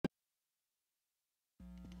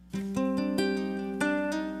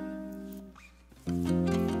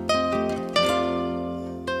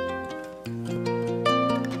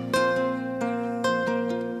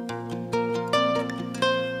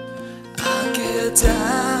the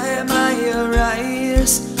time I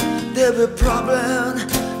arise, there will probably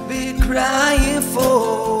be crying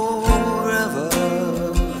forever.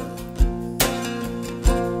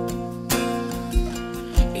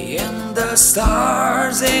 In the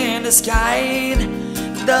stars in the sky,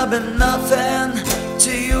 there'll be nothing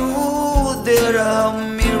to you, they're a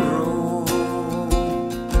mirror.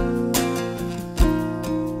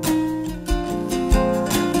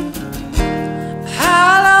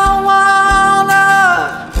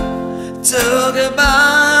 Talk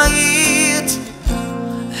about it,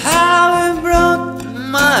 how it broke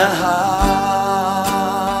my heart.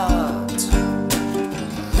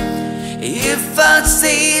 If I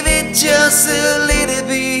save it just a little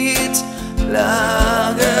bit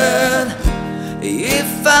longer,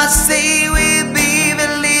 if I say we be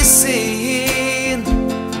listen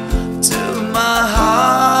to my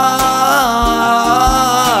heart.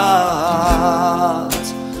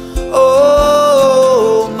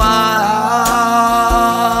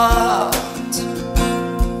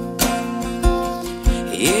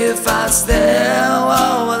 If I stay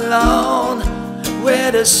all alone,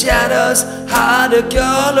 where the shadows hide the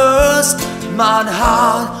colors, my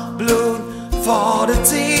heart blue for the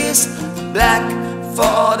tears, black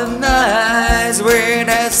for the nights, where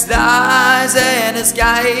the stars in the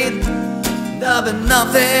sky, there'll be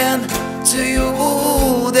nothing to you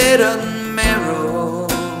that a mirror.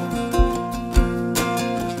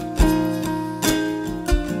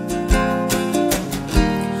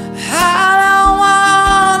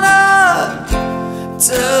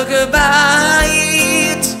 Talk about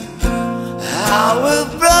it, how it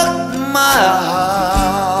broke my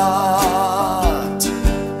heart.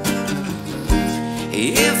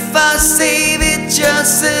 If I save it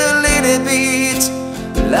just a little bit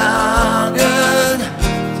longer,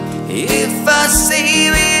 if I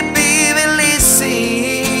save it, baby,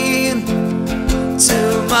 listen to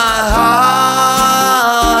my heart.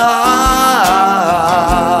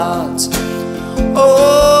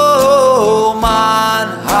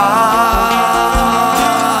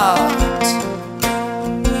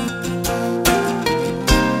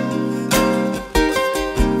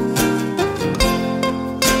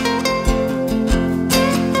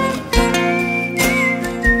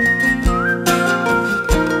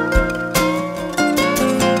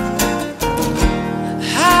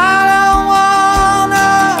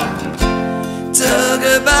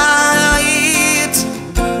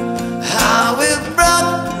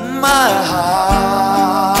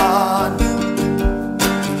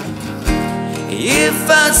 If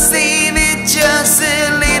I save it just a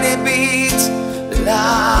little bit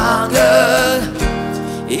longer,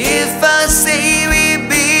 if I say we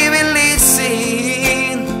be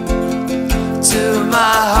listen to my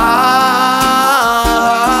heart,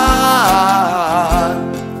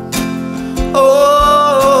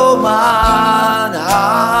 oh my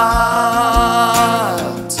heart,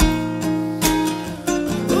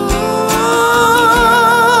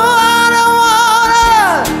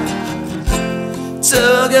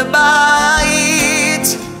 talk about it,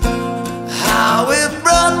 how it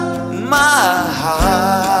broke my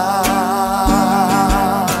heart.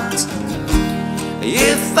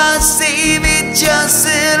 If I save it just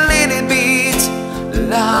a little bit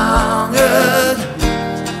longer,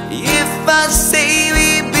 if I save it